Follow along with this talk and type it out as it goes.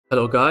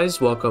Hello guys,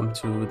 welcome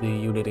to the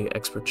Unity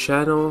Expert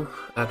channel.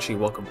 Actually,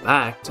 welcome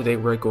back. Today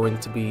we're going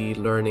to be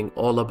learning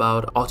all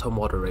about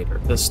Auto-Moderator.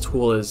 This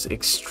tool is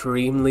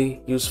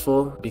extremely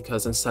useful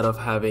because instead of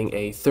having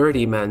a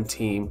 30-man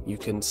team, you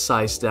can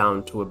size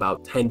down to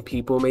about 10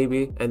 people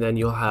maybe, and then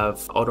you'll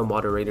have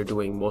Auto-Moderator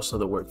doing most of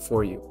the work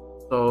for you.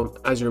 So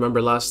as you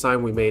remember last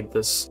time, we made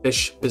this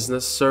fish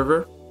business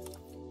server.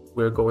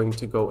 We're going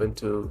to go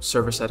into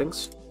server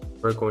settings.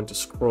 We're going to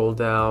scroll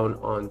down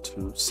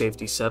onto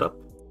safety setup.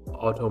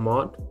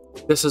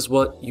 AutoMod. This is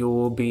what you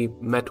will be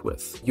met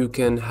with. You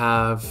can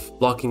have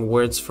blocking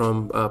words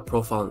from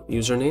profile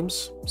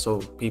usernames, so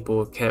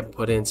people can't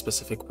put in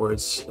specific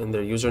words in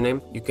their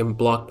username. You can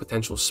block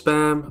potential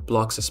spam,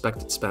 block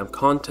suspected spam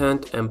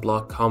content, and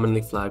block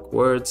commonly flagged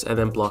words, and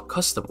then block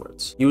custom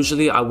words.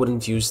 Usually I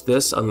wouldn't use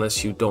this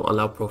unless you don't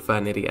allow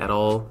profanity at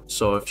all.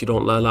 So if you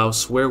don't allow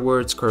swear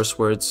words, curse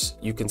words,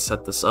 you can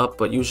set this up,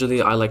 but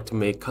usually I like to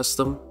make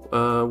custom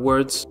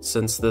words,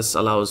 since this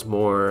allows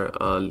more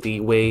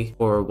leeway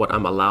for what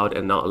I'm allowed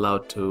and not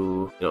allowed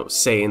to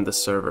say in the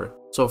server.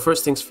 So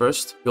first things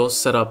first, you'll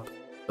set up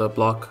the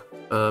block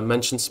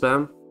mention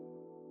spam.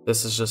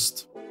 This is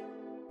just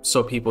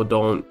so people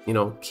don't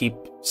keep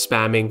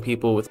spamming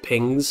people with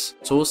pings.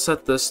 So we'll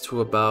set this to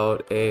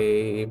about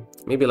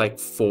maybe like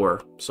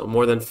 4, so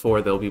more than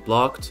 4 they'll be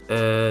blocked,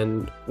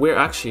 and we're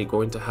actually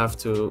going to have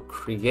to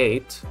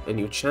create a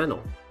new channel.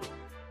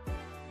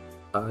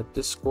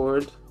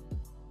 Discord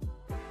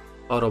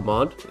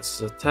AutoMod. This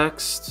is a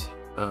text,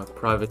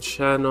 private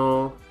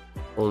channel,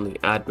 only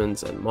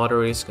admins and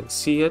moderators can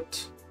see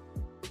it.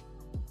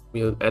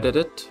 We'll edit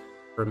it,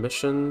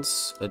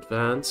 permissions,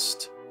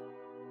 advanced,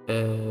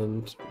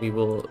 and we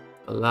will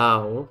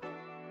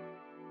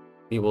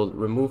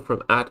remove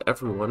from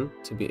 @everyone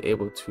to be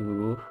able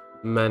to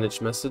manage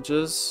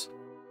messages,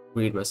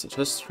 read message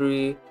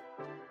history,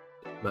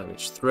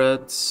 manage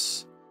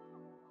threads.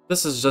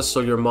 This is just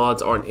so your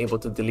mods aren't able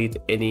to delete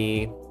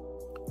any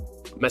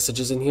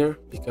messages in here,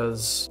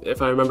 because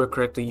if I remember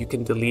correctly, you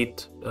can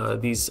delete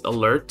these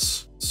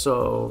alerts.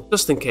 So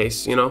just in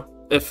case,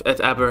 if it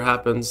ever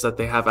happens that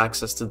they have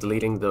access to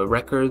deleting the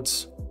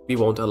records, we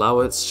won't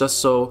allow it. It's just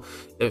so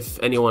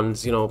if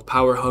anyone's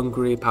power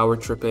hungry, power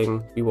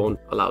tripping, we won't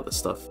allow this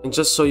stuff. And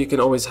just so you can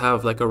always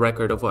have like a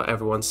record of what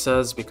everyone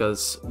says,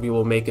 because we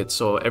will make it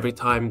so every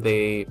time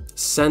they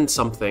send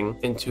something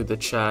into the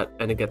chat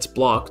and it gets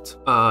blocked,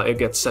 it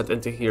gets sent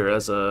into here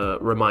as a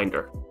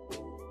reminder.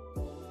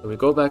 So we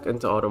go back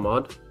into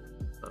AutoMod,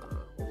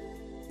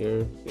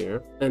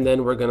 here, and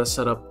then we're gonna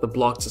set up the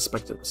blocked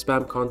suspected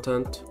spam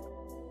content.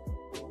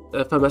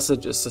 If a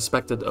message is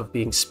suspected of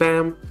being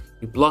spam,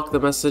 you block the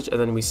message, and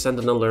then we send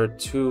an alert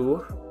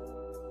to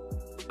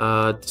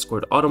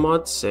Discord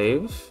AutoMod,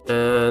 save,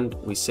 and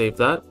we save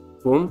that,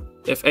 boom.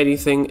 If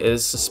anything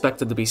is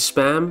suspected to be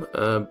spam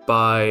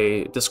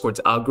by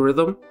Discord's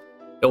algorithm,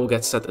 it will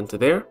get sent into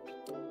there.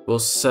 We'll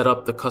set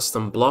up the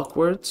custom block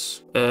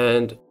words,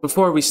 and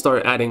before we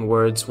start adding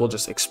words, we'll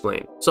just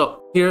explain.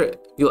 So here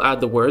you'll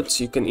add the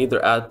words. You can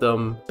either add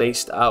them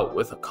spaced out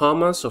with a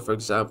comma, so for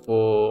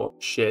example,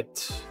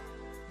 shit,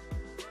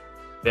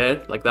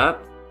 there, like that,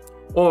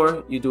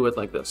 or you do it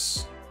like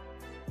this,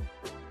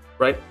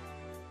 right?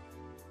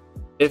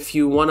 If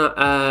you want to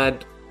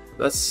add,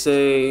 let's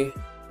say,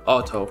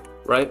 auto,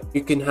 right?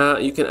 You can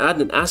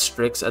add an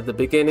asterisk at the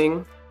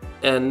beginning,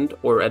 end,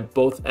 or at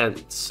both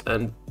ends.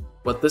 And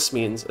what this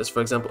means is, for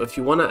example, if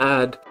you want to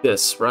add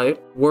this, right?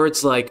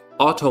 Words like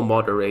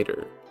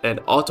Auto-Moderator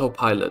and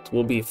Autopilot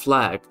will be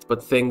flagged,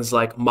 but things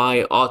like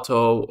my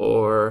auto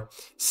or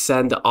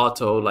send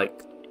auto,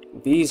 like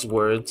these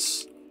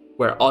words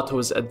where auto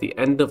is at the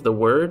end of the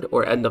word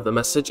or end of the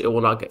message, it will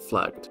not get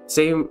flagged.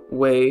 Same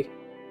way,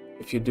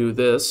 if you do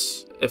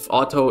this, if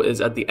auto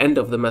is at the end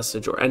of the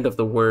message or end of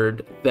the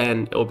word,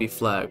 then it will be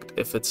flagged.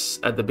 If it's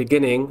at the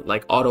beginning,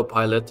 like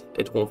autopilot,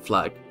 it won't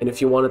flag. And if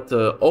you wanted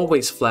to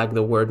always flag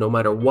the word, no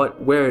matter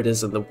where it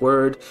is in the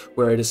word,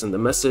 where it is in the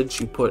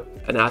message, you put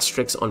an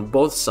asterisk on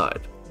both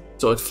sides.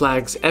 So it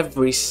flags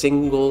every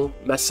single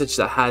message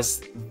that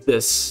has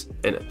this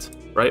in it,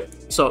 right?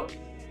 So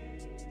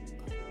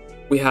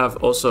we have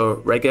also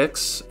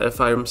Regex,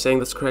 if I'm saying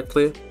this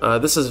correctly.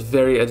 This is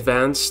very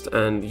advanced,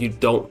 and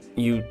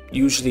you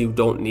usually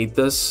don't need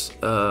this.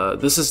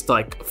 This is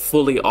like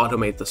fully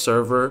automate the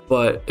server,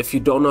 but if you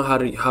don't know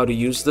how to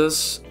use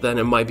this, then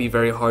it might be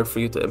very hard for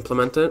you to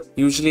implement it.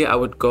 Usually I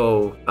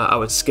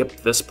would skip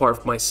this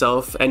part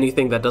myself.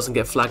 Anything that doesn't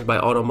get flagged by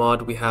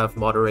AutoMod, we have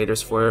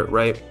moderators for it,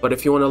 right? But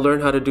if you want to learn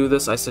how to do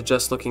this, I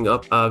suggest looking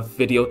up a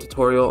video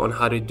tutorial on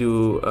how to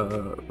do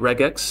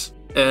Regex,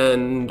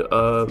 and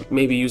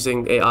maybe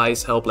using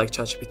AI's help like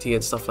ChatGPT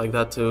and stuff like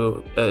that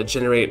to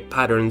generate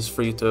patterns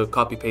for you to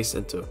copy paste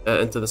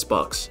into this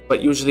box.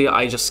 But usually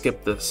I just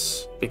skip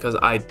this because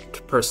I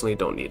personally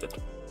don't need it.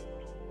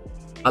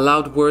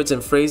 Allowed words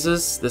and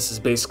phrases, this is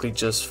basically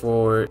just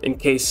for in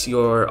case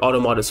your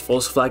AutoMod is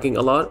false flagging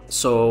a lot.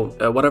 So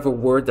whatever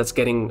word that's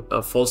getting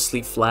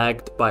falsely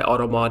flagged by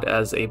AutoMod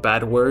as a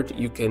bad word,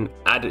 you can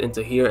add it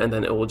into here and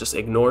then it will just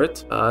ignore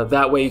it.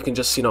 That way you can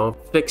just,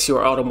 fix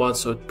your AutoMod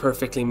so it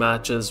perfectly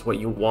matches what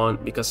you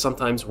want, because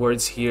sometimes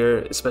words here,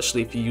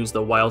 especially if you use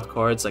the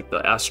wildcards like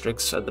the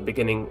asterisks at the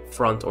beginning,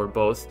 front, or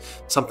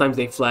both, sometimes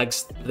they flag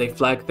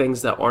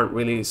things that aren't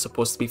really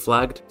supposed to be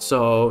flagged.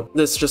 So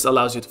this just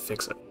allows you to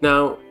fix it.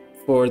 Now,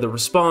 for the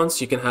response,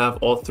 you can have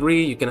all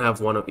three, you can have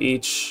one of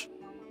each.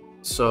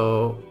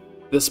 So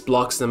this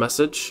blocks the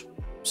message.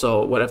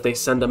 So what if they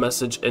send a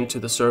message into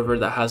the server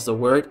that has the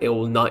word, it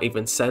will not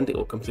even send, it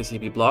will completely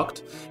be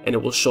blocked, and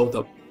it will show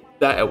them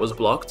that it was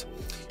blocked.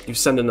 You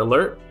send an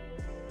alert,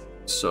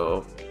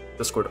 so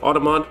Discord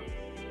AutoMod,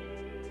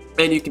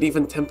 and you can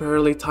even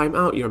temporarily time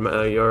out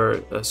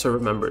your server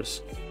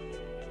members.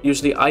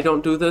 Usually I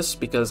don't do this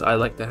because I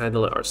like to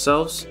handle it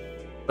ourselves.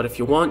 But if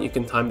you want, you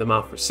can time them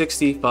out for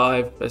 60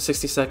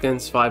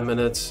 seconds, 5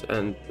 minutes,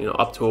 and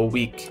up to a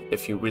week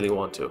if you really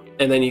want to.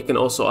 And then you can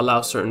also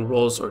allow certain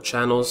roles or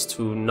channels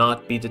to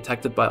not be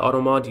detected by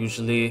AutoMod.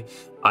 Usually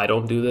I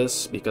don't do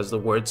this because the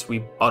words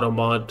we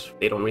AutoMod,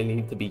 they don't really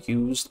need to be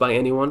used by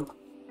anyone.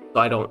 So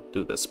I don't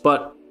do this.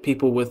 But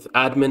people with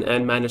admin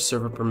and managed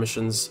server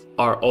permissions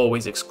are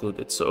always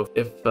excluded. So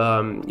if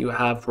you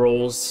have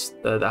roles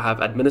that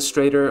have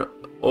administrator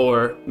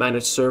or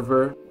managed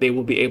server, they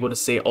will be able to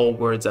say all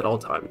words at all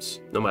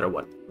times, no matter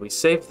what. We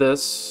save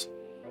this.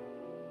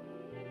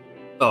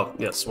 Oh,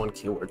 yes, one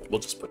keyword. We'll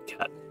just put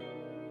cat.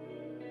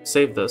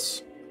 Save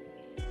this.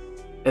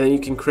 And then you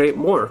can create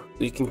more.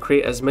 You can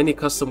create as many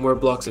custom word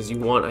blocks as you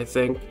want, I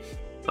think.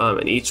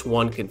 And each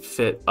one can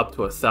fit up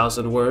to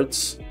 1,000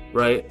 words,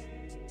 right?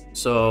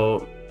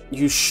 So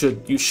you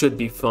should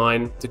be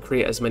fine to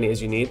create as many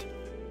as you need.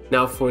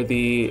 Now for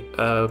the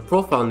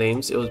profile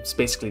names, it's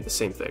basically the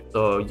same thing.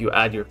 So you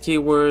add your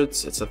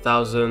keywords, it's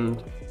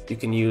 1,000. You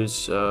can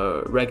use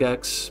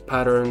regex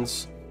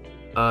patterns.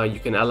 You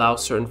can allow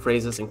certain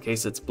phrases in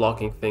case it's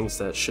blocking things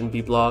that shouldn't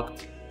be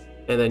blocked.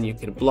 And then you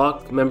can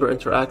block member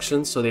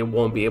interactions so they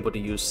won't be able to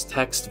use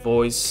text,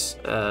 voice,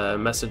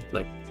 message,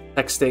 like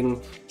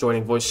texting,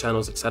 joining voice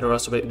channels, etc.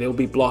 So they'll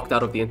be blocked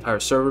out of the entire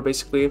server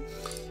basically.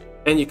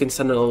 And you can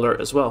send an alert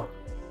as well.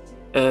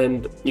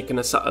 And you can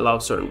allow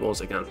certain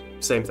roles again,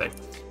 same thing.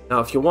 Now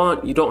if you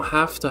want, you don't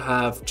have to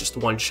have just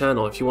one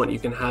channel. If you want, you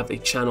can have a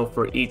channel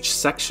for each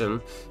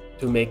section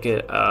to make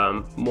it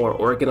more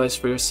organized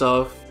for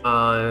yourself.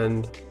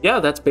 And yeah,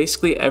 that's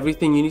basically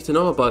everything you need to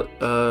know about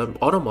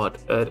AutoMod.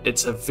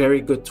 It's a very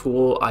good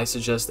tool. I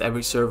suggest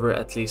every server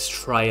at least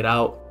try it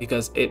out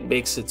because it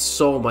makes it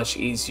so much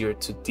easier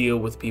to deal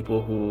with people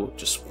who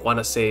just want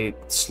to say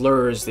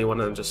slurs, they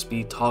want to just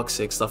be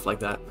toxic, stuff like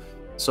that.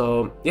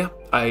 So yeah,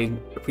 I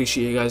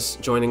appreciate you guys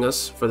joining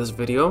us for this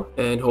video,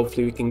 and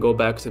hopefully we can go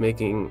back to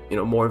making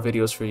more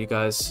videos for you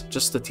guys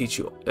just to teach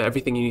you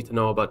everything you need to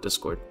know about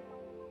Discord.